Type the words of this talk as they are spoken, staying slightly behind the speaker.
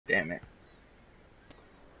Damn it.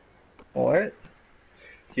 What?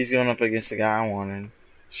 He's going up against the guy I wanted.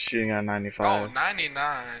 Shooting at Oh, 95.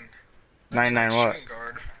 99. 99 99 what? shooting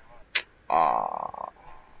guard. Aw.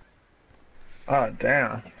 Oh,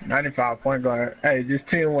 damn. 95 point guard. Hey, just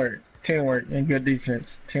teamwork. Teamwork and good defense.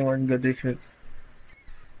 Teamwork and good defense.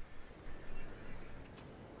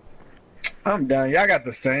 I'm done. Y'all got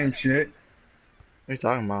the same shit. What are you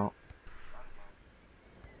talking about?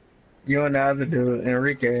 You and the other dude,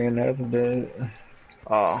 Enrique and the other dude.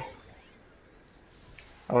 Oh.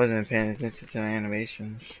 I wasn't paying attention to the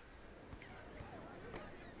animations.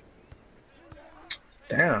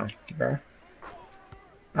 Damn, bro.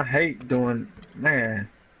 I hate doing, man.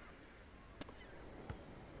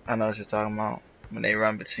 I know what you're talking about. When they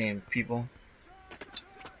run between people.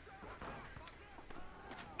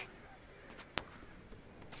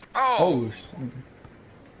 Oh! Oh,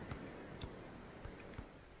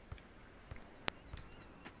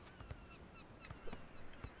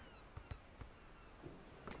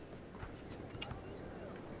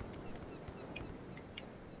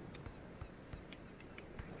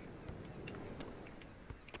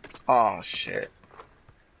 Oh shit.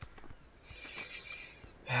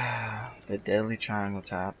 The deadly triangle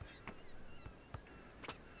tap.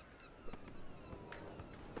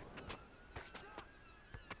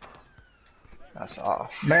 That's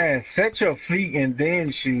off. man, set your feet and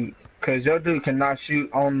then shoot, cause your dude cannot shoot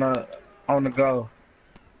on the go.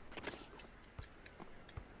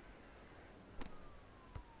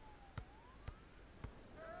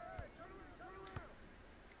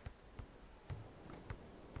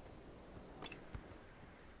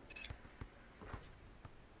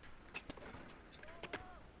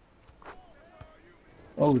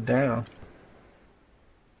 Oh, damn.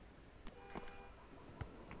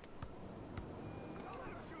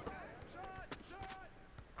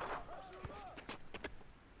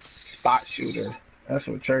 Spot shooter. That's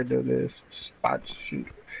what Trey dude is. Spot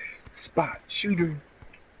shooter. Spot shooter.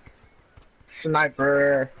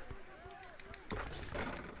 Sniper.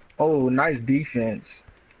 Oh, nice defense.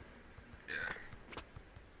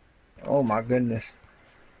 Oh my goodness.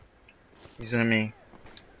 He's on me.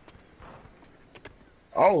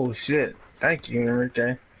 Oh shit. Thank you,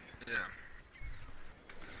 Enrique. Yeah.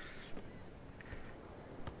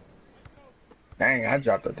 Dang, I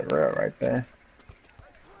dropped at the rail right there.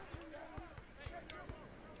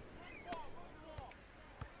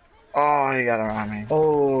 Oh, he got around me.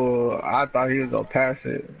 Oh, I thought he was gonna pass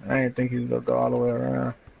it. I didn't think he was gonna go all the way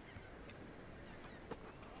around.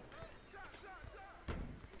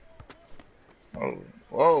 Oh,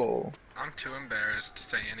 whoa. I'm too embarrassed to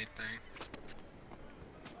say anything.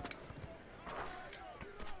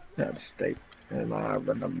 That state. And I'm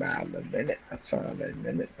in about a minute. That's all a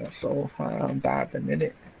minute. That's so I'm about a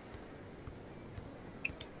minute.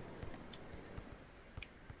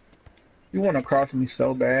 You wanna cross me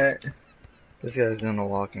so bad. This guy's doing a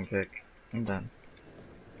walking pick. I'm done.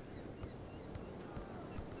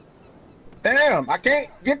 Damn, I can't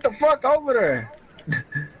get the fuck over there.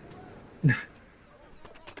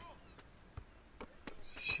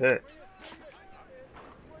 Shit.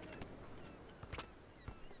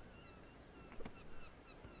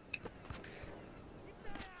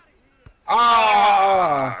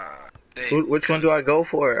 Ah! Which one do I go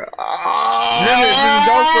for? Nigga,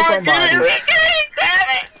 go for somebody. Grab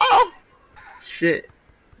it! Oh! Shit.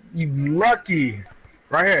 You lucky.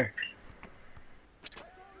 Right here.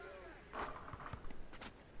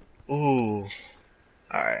 Ooh.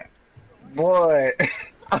 Alright. Boy,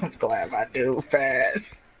 I'm glad I do fast.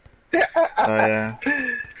 Oh yeah.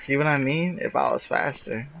 See what I mean? If I was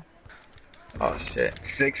faster. Oh shit.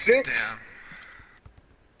 6'6". Damn.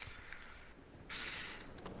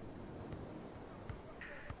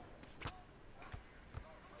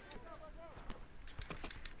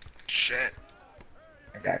 Shit.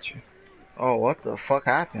 I got you. Oh, what the fuck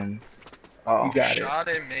happened? Oh. You got it. Shot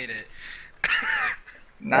it, made it. That's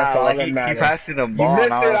Nah, all like that he matters. passed me the You ball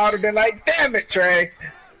missed and it, I would have been like, damn it, Trey.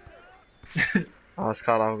 I was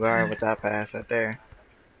caught off guard with that pass right there.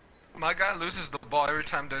 My guy loses the ball every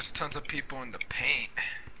time there's tons of people in the paint.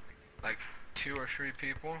 Like 2 or 3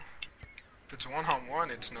 people. If it's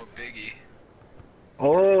one-on-one, it's no biggie.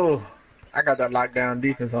 Oh, I got that lockdown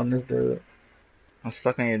defense on this dude. I'm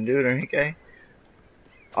stuck on your dude, Enrique.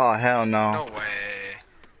 Oh, hell no. No way.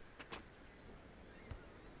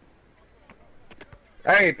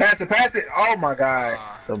 Hey, pass it. Oh my god.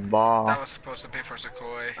 The ball. That was supposed to be for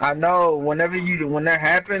Sequoia. I know, when that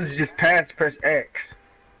happens, just press X.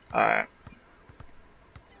 Alright.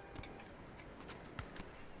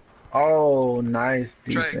 Oh, nice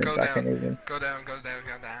defense. Trey, go I can't down. even. Go down, go down,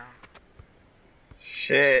 go down.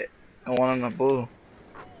 shit. I want on the blue.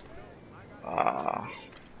 Ah.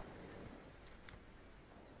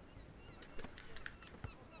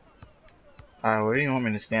 Alright, where do you want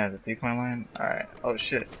me to stand? At the 3-point line? Alright. Oh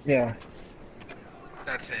shit. Yeah.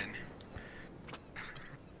 That's in.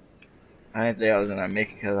 I didn't think I was gonna make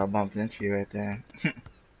it because I bumped into you right there.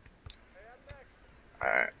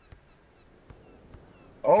 Alright.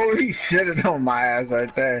 Oh, he shitted on my ass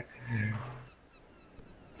right there.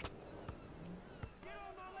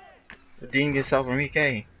 Redeem yourself from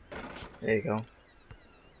EK. There you go.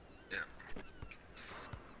 Yeah.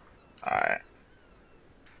 Alright.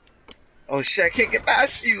 Oh shit, I can't get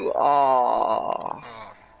past you! Oh, Oh,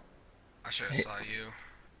 I should have saw you.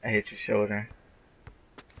 I hit your shoulder.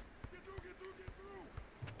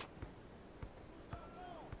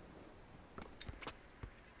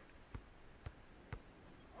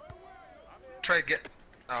 Trey, get.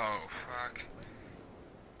 Oh, fuck.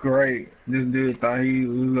 Great. This dude thought he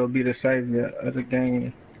was gonna be the savior of the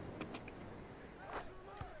game.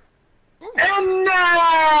 Ooh. And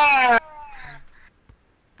now,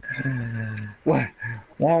 what?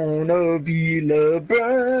 Wanna be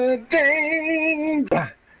LeBron thing?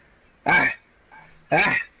 Ah,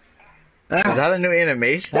 ah, Is that a new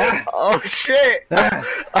animation? Ah. Oh shit! ah,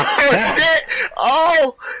 Oh shit!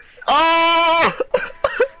 Oh! Oh!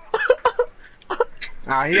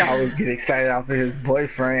 ah, he always get excited off of his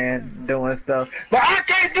boyfriend doing stuff, but I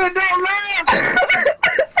can't do no man.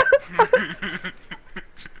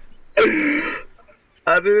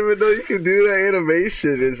 I didn't even know you could do that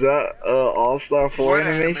animation. Is that All-Star 4 What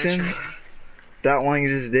animation? That one you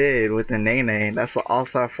just did with the Nae Nae. That's the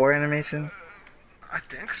All-Star 4 animation? I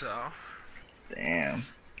think so. Damn.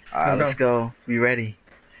 Alright, let's go. Be ready.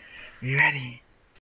 Be ready.